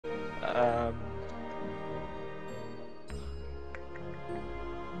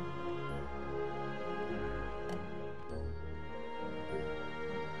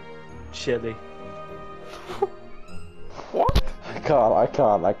Chili. What? I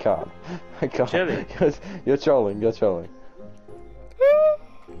can't. Chili. You're trolling.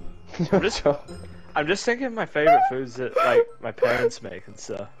 I'm just thinking of my favorite foods that like my parents make and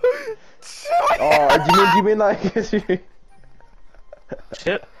stuff. Oh, do you mean like?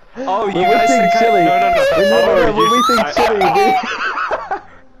 Shit. Oh, you When we guys think think chili. No. No, when we think chili,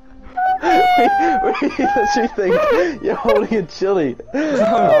 we literally think you're holding a chili.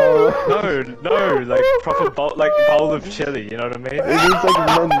 No, like proper bowl of chili. You know what I mean? It means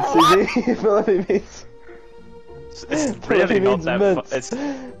like mince. You feel like it means. It's really not that. It's.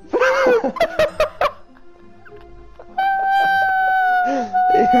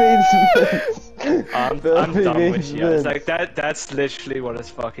 It means mince. I'm done with you. It's like that's literally what it's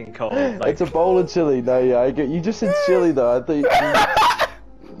fucking called. Like, it's a bowl of chili. No, yeah, I get. You just said chili though. I thought.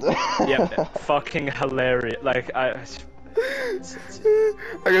 yeah, fucking hilarious. Like I'm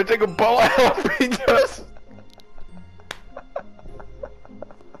gonna take a bowl out because.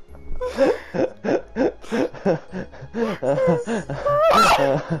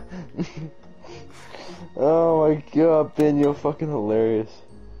 Oh my god, Ben, you're fucking hilarious.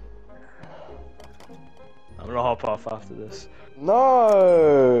 I'm gonna hop off after this.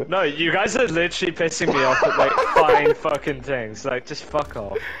 No! No, you guys are literally pissing me off with like fine fucking things. Like, just fuck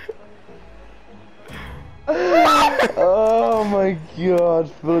off. Oh my god,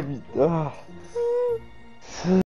 Philip.